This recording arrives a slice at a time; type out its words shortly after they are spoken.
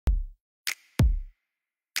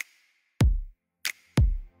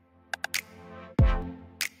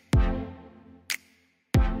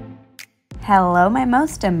Hello, my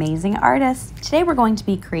most amazing artists. Today we're going to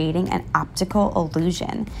be creating an optical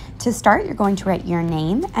illusion. To start, you're going to write your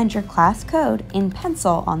name and your class code in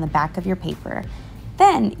pencil on the back of your paper.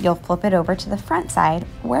 Then you'll flip it over to the front side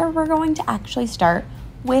where we're going to actually start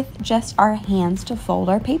with just our hands to fold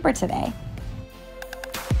our paper today.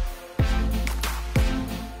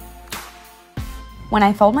 When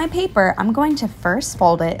I fold my paper, I'm going to first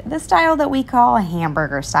fold it the style that we call a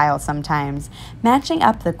hamburger style sometimes, matching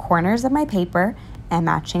up the corners of my paper and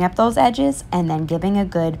matching up those edges and then giving a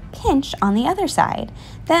good pinch on the other side.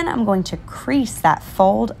 Then I'm going to crease that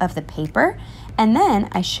fold of the paper, and then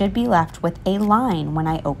I should be left with a line when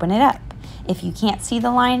I open it up. If you can't see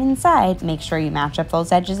the line inside, make sure you match up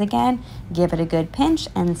those edges again, give it a good pinch,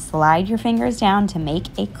 and slide your fingers down to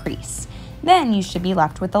make a crease. Then you should be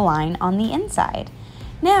left with the line on the inside.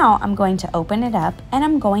 Now I'm going to open it up and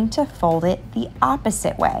I'm going to fold it the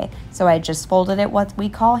opposite way. So I just folded it what we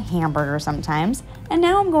call hamburger sometimes, and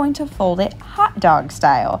now I'm going to fold it hot dog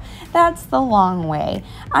style. That's the long way.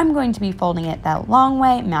 I'm going to be folding it that long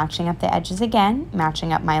way, matching up the edges again,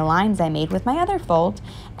 matching up my lines I made with my other fold,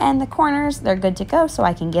 and the corners, they're good to go, so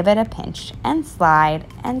I can give it a pinch and slide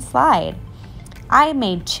and slide. I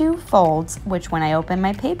made 2 folds, which when I open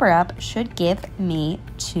my paper up should give me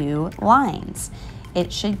 2 lines.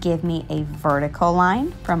 It should give me a vertical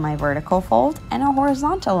line from my vertical fold and a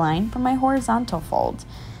horizontal line from my horizontal fold.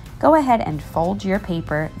 Go ahead and fold your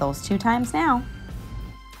paper those 2 times now.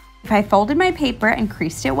 If I folded my paper and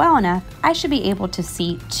creased it well enough, I should be able to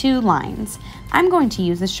see 2 lines. I'm going to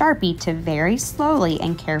use a Sharpie to very slowly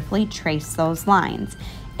and carefully trace those lines.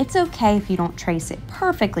 It's okay if you don't trace it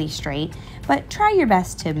perfectly straight, but try your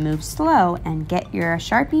best to move slow and get your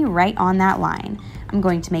Sharpie right on that line. I'm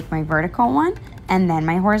going to make my vertical one and then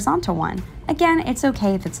my horizontal one. Again, it's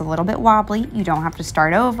okay if it's a little bit wobbly. You don't have to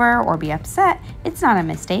start over or be upset. It's not a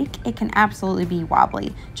mistake. It can absolutely be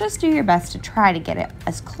wobbly. Just do your best to try to get it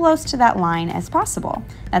as close to that line as possible.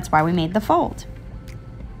 That's why we made the fold.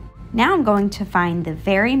 Now I'm going to find the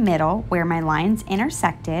very middle where my lines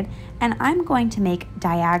intersected, and I'm going to make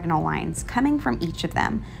diagonal lines coming from each of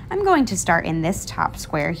them. I'm going to start in this top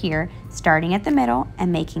square here, starting at the middle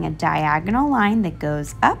and making a diagonal line that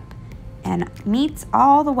goes up and meets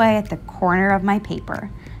all the way at the corner of my paper.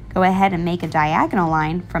 Go ahead and make a diagonal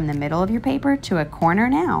line from the middle of your paper to a corner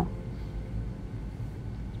now.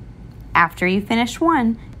 After you finish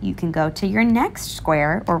one, you can go to your next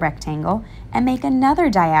square or rectangle and make another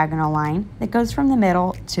diagonal line that goes from the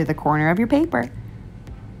middle to the corner of your paper.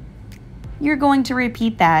 You're going to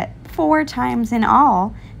repeat that 4 times in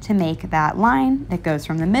all to make that line that goes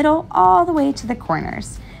from the middle all the way to the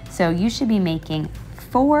corners. So you should be making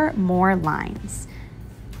 4 more lines.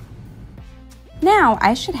 Now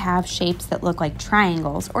I should have shapes that look like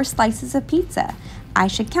triangles or slices of pizza. I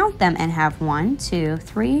should count them and have 1, 2,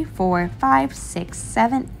 3, 4, 5, 6,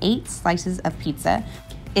 7, 8 slices of pizza.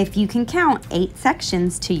 If you can count 8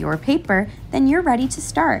 sections to your paper, then you're ready to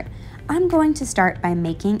start. I'm going to start by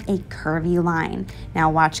making a curvy line. Now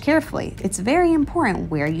watch carefully. It's very important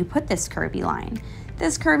where you put this curvy line.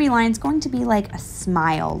 This curvy line is going to be like a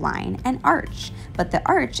smile line, an arch, but the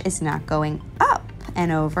arch is not going up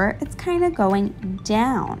and over, it's kind of going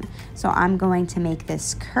down. So I'm going to make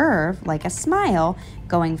this curve like a smile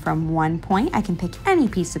going from one point. I can pick any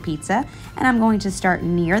piece of pizza, and I'm going to start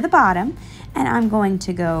near the bottom, and I'm going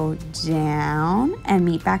to go down and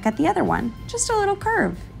meet back at the other one. Just a little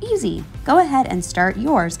curve, easy. Go ahead and start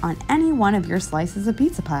yours on any one of your slices of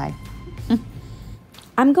pizza pie.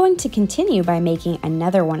 I'm going to continue by making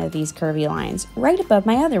another one of these curvy lines right above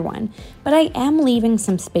my other one, but I am leaving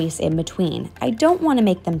some space in between. I don't want to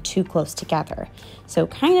make them too close together, so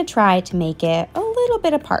kind of try to make it a little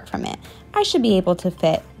bit apart from it. I should be able to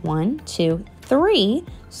fit 1, 2, 3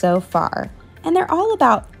 so far, and they're all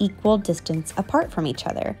about equal distance apart from each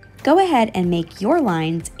other. Go ahead and make your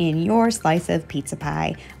lines in your slice of pizza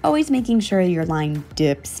pie, always making sure your line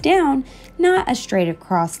dips down, not a straight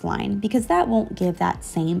across line, because that won't give that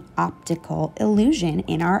same optical illusion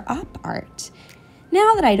in our op art.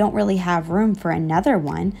 Now that I don't really have room for another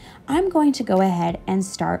one, I'm going to go ahead and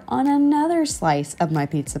start on another slice of my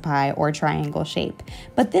pizza pie or triangle shape.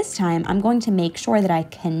 But this time I'm going to make sure that I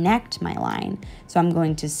connect my line. So I'm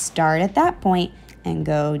going to start at that point and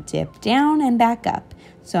go dip down and back up.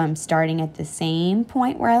 So I'm starting at the same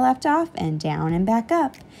point where I left off and down and back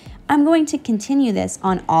up. I'm going to continue this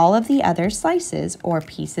on all of the other slices or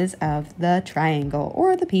pieces of the triangle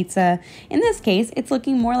or the pizza. In this case, it's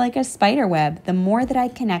looking more like a spider web. The more that I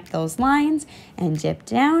connect those lines and dip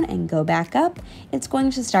down and go back up, it's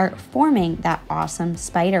going to start forming that awesome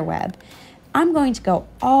spider web. I'm going to go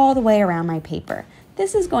all the way around my paper.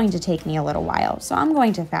 This is going to take me a little while, so I'm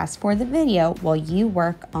going to fast forward the video while you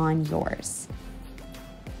work on yours.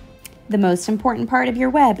 The most important part of your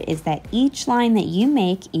web is that each line that you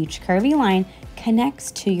make, each curvy line,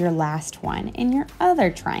 connects to your last one in your other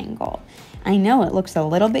triangle. I know it looks a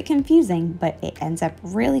little bit confusing, but it ends up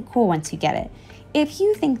really cool once you get it. If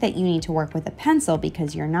you think that you need to work with a pencil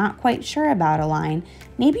because you're not quite sure about a line,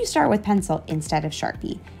 maybe start with pencil instead of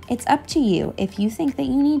Sharpie. It's up to you. If you think that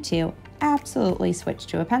you need to, absolutely switch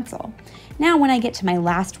to a pencil. Now when I get to my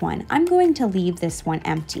last one, I'm going to leave this one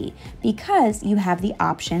empty because you have the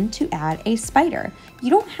option to add a spider.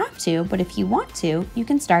 You don't have to, but if you want to, you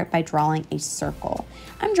can start by drawing a circle.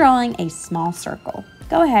 I'm drawing a small circle.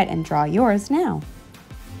 Go ahead and draw yours now.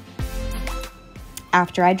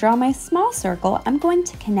 After I draw my small circle, I'm going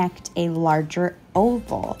to connect a larger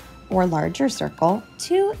oval or larger circle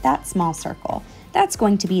to that small circle. That's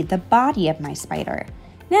going to be the body of my spider.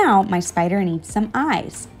 Now my spider needs some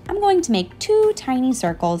eyes. I'm going to make 2 tiny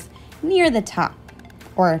circles near the top,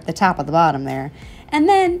 or the top of the bottom there, and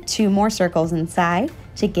then 2 more circles inside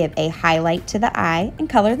to give a highlight to the eye and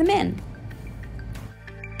color them in.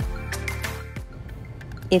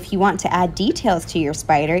 If you want to add details to your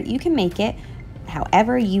spider, you can make it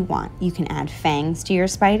however you want. You can add fangs to your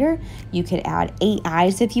spider. You could add 8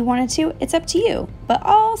 eyes if you wanted to. It's up to you. But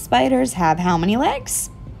all spiders have how many legs?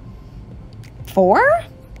 4?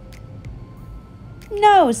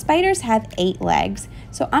 No, spiders have 8 legs.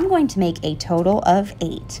 So I'm going to make a total of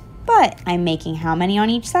 8. But I'm making how many on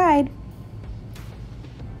each side?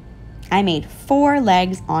 I made 4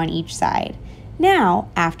 legs on each side. Now,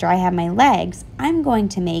 after I have my legs, I'm going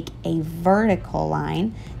to make a vertical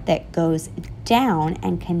line that goes down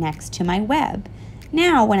and connects to my web.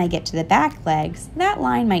 Now, when I get to the back legs, that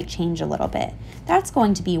line might change a little bit. That's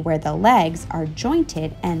going to be where the legs are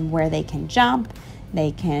jointed and where they can jump.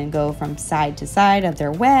 They can go from side to side of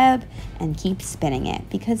their web and keep spinning it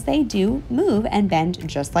because they do move and bend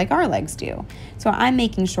just like our legs do. So I'm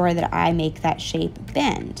making sure that I make that shape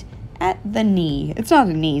bend at the knee. It's not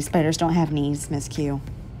a knee. Spiders don't have knees, Miss Q. You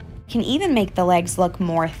can even make the legs look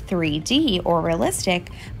more 3D or realistic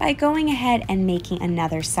by going ahead and making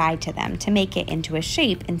another side to them to make it into a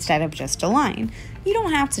shape instead of just a line. You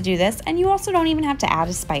don't have to do this, and you also don't even have to add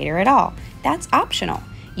a spider at all. That's optional.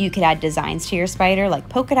 You could add designs to your spider like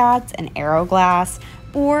polka dots and arrow glass,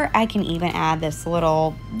 or I can even add this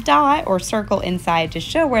little dot or circle inside to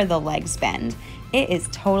show where the legs bend. It is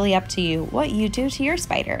totally up to you what you do to your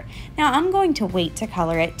spider. Now I'm going to wait to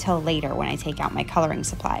color it till later when I take out my coloring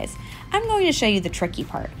supplies. I'm going to show you the tricky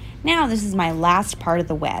part. Now this is my last part of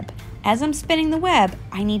the web. As I'm spinning the web,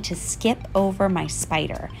 I need to skip over my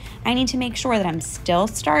spider. I need to make sure that I'm still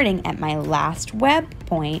starting at my last web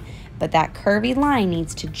point, but that curvy line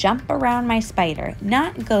needs to jump around my spider,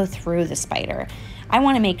 not go through the spider. I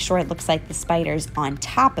want to make sure it looks like the spider's on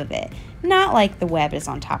top of it, not like the web is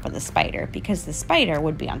on top of the spider, because the spider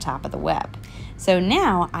would be on top of the web. So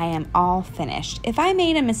now I am all finished. If I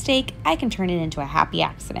made a mistake, I can turn it into a happy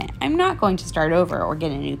accident. I'm not going to start over or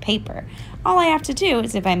get a new paper. All I have to do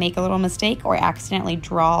is if I make a little mistake or accidentally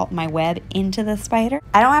draw my web into the spider,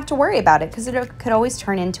 I don't have to worry about it because it could always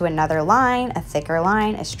turn into another line, a thicker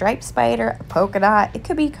line, a striped spider, a polka dot. It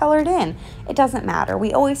could be colored in. It doesn't matter.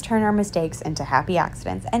 We always turn our mistakes into happy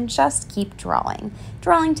accidents and just keep drawing.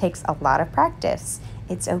 Drawing takes a lot of practice.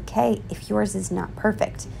 It's okay if yours is not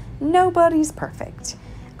perfect. Nobody's perfect.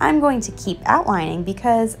 I'm going to keep outlining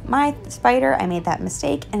because my spider, I made that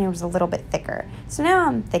mistake and it was a little bit thicker. So now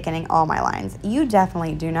I'm thickening all my lines. You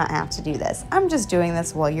definitely do not have to do this. I'm just doing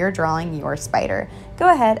this while you're drawing your spider.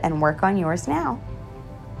 Go ahead and work on yours now.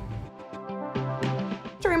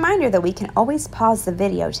 Just a reminder that we can always pause the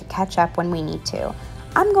video to catch up when we need to.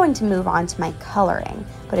 I'm going to move on to my coloring,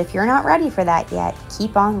 but if you're not ready for that yet,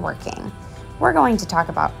 keep on working. We're going to talk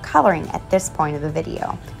about coloring at this point of the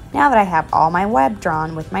video. Now that I have all my web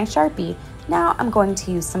drawn with my Sharpie, now I'm going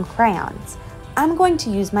to use some crayons. I'm going to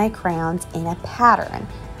use my crayons in a pattern.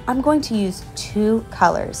 I'm going to use 2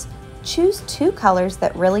 colors. Choose 2 colors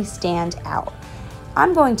that really stand out.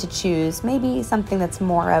 I'm going to choose maybe something that's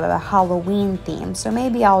more of a Halloween theme. So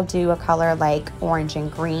maybe I'll do a color like orange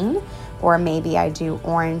and green, or maybe I do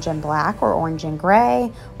orange and black or orange and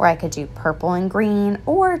gray, or I could do purple and green,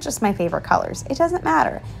 or just my favorite colors. It doesn't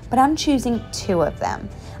matter, but I'm choosing 2 of them.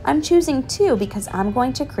 I'm choosing 2 because I'm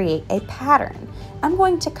going to create a pattern. I'm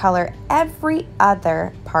going to color every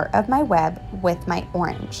other part of my web with my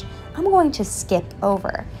orange. I'm going to skip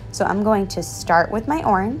over. So I'm going to start with my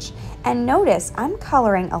orange, and notice I'm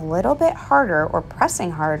coloring a little bit harder or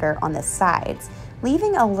pressing harder on the sides,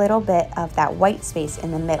 leaving a little bit of that white space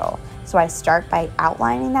in the middle. So I start by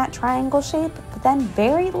outlining that triangle shape, but then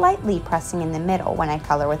very lightly pressing in the middle when I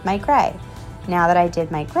color with my gray. Now that I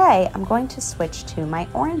did my gray, I'm going to switch to my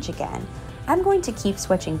orange again. I'm going to keep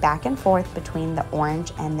switching back and forth between the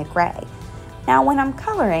orange and the gray. Now when I'm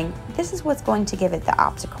coloring, this is what's going to give it the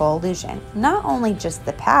optical illusion. Not only just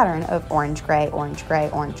the pattern of orange, gray, orange, gray,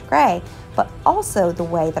 orange, gray, but also the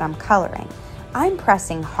way that I'm coloring. I'm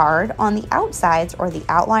pressing hard on the outsides or the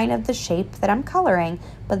outline of the shape that I'm coloring,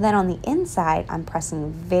 but then on the inside, I'm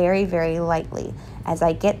pressing very, very lightly. As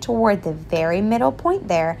I get toward the very middle point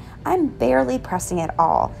there, I'm barely pressing at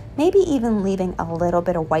all, maybe even leaving a little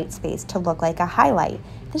bit of white space to look like a highlight.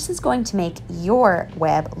 This is going to make your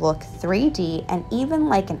web look 3D and even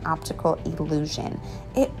like an optical illusion.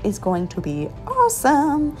 It is going to be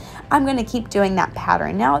awesome. I'm going to keep doing that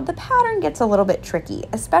pattern. Now, the pattern gets a little bit tricky,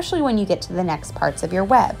 especially when you get to the next parts of your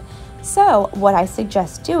web. So what I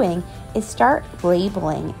suggest doing is start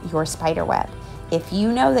labeling your spider web. If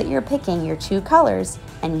you know that you're picking your 2 colors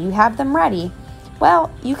and you have them ready,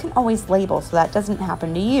 well, you can always label so that doesn't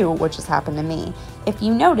happen to you, which has happened to me. If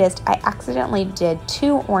you noticed, I accidentally did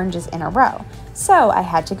 2 oranges in a row. So I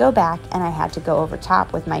had to go back and I had to go over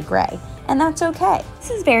top with my gray, and that's okay.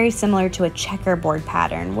 This is very similar to a checkerboard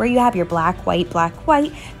pattern where you have your black, white,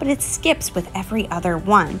 but it skips with every other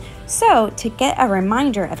one. So to get a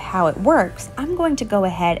reminder of how it works, I'm going to go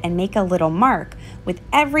ahead and make a little mark with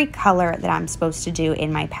every color that I'm supposed to do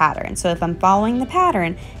in my pattern. So if I'm following the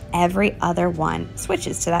pattern, every other one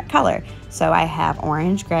switches to that color. So I have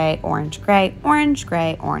orange, gray, orange, gray, orange,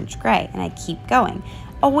 gray, orange, gray, and I keep going,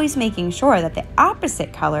 always making sure that the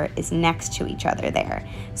opposite color is next to each other there.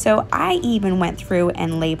 So I even went through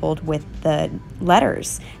and labeled with the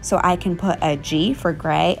letters. So I can put a G for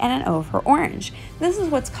gray and an O for orange. This is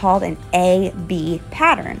what's called an A-B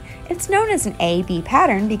pattern. It's known as an A-B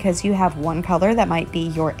pattern because you have one color that might be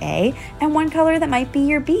your A and one color that might be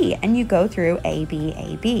your B, and you go through A, B,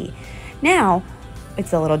 A, B. Now,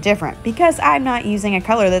 it's a little different because I'm not using a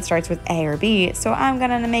color that starts with A or B, so I'm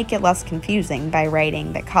gonna make it less confusing by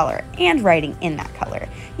writing the color and writing in that color.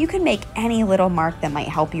 You can make any little mark that might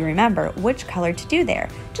help you remember which color to do there.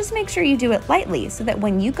 Just make sure you do it lightly so that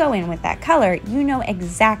when you go in with that color, you know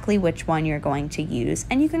exactly which one you're going to use,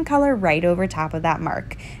 and you can color right over top of that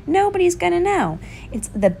mark. Nobody's gonna know. It's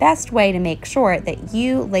the best way to make sure that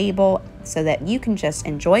you label so that you can just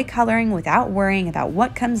enjoy coloring without worrying about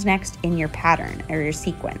what comes next in your pattern or your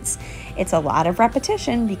sequence. It's a lot of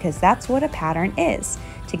repetition because that's what a pattern is.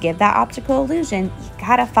 To give that optical illusion, you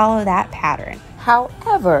gotta follow that pattern.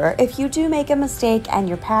 However, if you do make a mistake and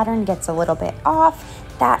your pattern gets a little bit off,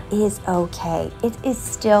 that is okay. It is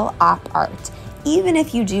still op art, even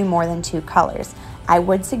if you do more than 2 colors. I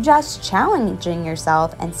would suggest challenging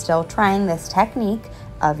yourself and still trying this technique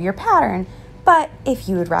of your pattern. But if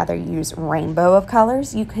you would rather use rainbow of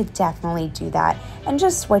colors, you could definitely do that and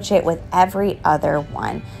just switch it with every other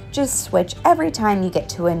one. Just switch every time you get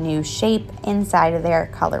to a new shape inside of there,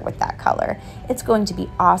 color with that color. It's going to be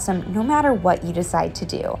awesome no matter what you decide to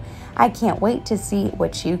do. I can't wait to see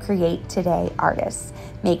what you create today, artists.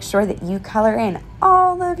 Make sure that you color in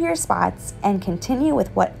all of your spots and continue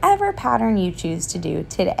with whatever pattern you choose to do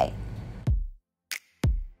today.